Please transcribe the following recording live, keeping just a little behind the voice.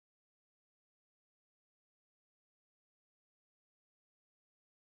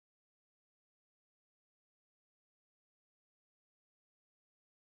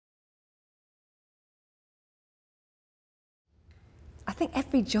think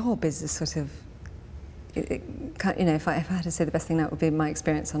every job is a sort of, you know, if I had to say the best thing, that would be my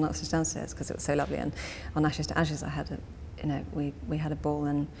experience on Upstairs Downstairs, because it was so lovely. And on Ashes to Ashes, I had you know, we had a ball,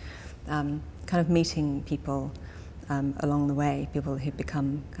 and kind of meeting people along the way, people who'd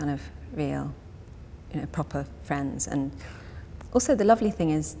become kind of real, you know, proper friends. And also the lovely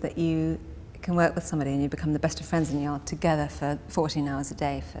thing is that you can work with somebody and you become the best of friends, and you are together for 14 hours a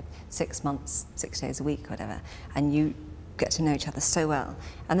day for 6 months, 6 days a week, whatever, and you get to know each other so well.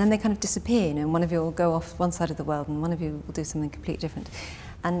 And then they kind of disappear, you know, and one of you will go off one side of the world and one of you will do something completely different.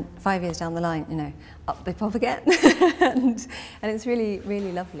 And 5 years down the line, you know, up they pop again. and it's really,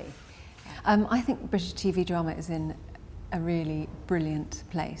 really lovely. I think British TV drama is in a really brilliant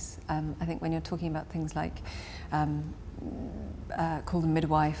place. I think when you're talking about things like Call the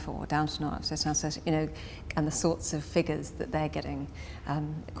Midwife or Downton or Upstairs Downstairs, you know, and the sorts of figures that they're getting.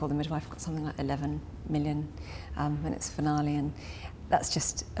 Call the Midwife got something like 11 million in its finale, and that's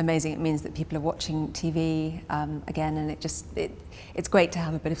just amazing. It means that people are watching TV again, and it's great to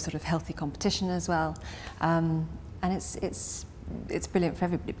have a bit of sort of healthy competition as well. And it's brilliant for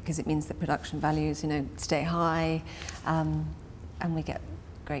everybody, because it means that production values, you know, stay high, and we get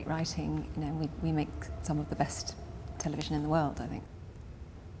great writing. You know, we make some of the best television in the world, I think.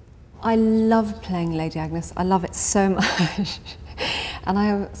 I love playing Lady Agnes. I love it so much. And I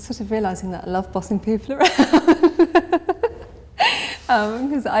am sort of realising that I love bossing people around.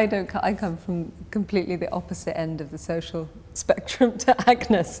 Because I come from completely the opposite end of the social spectrum to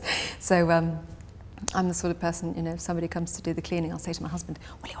Agnes. So I'm the sort of person, you know, if somebody comes to do the cleaning, I'll say to my husband,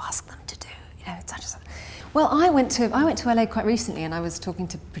 will you ask them to do, you know, such and such. Well, I went to LA quite recently, and I was talking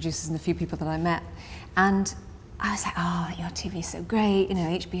to producers and a few people that I met, and I was like, oh, your TV's so great, you know,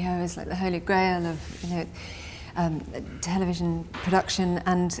 HBO is like the holy grail of, you know, television production,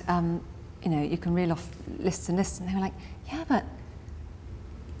 and, you know, you can reel off lists and lists, and they were like, yeah, but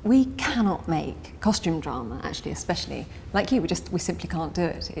we cannot make costume drama, actually, especially like you. We simply can't do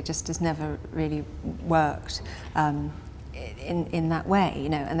it. It just has never really worked in that way, you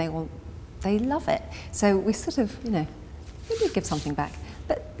know. And they love it. So we sort of, you know, we do give something back.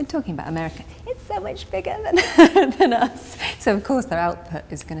 But in talking about America, it's so much bigger than us. So of course their output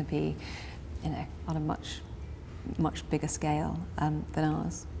is going to be, you know, on a much bigger scale than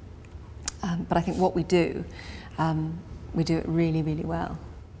ours. But I think what we do it really, really well.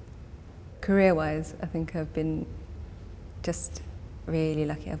 Career-wise, I think I've been just really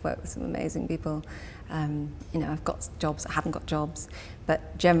lucky. I've worked with some amazing people. You know, I've got jobs, I haven't got jobs,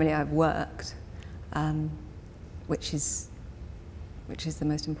 but generally I've worked, which is the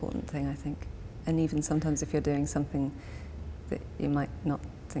most important thing, I think. And even sometimes if you're doing something that you might not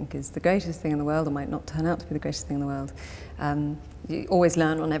think is the greatest thing in the world, or might not turn out to be the greatest thing in the world, you always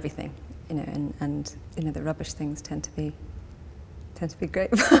learn on everything, you know, and you know, the rubbish things tend to be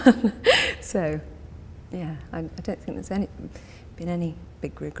great fun. So, yeah, I don't think there's been any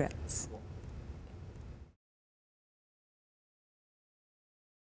big regrets.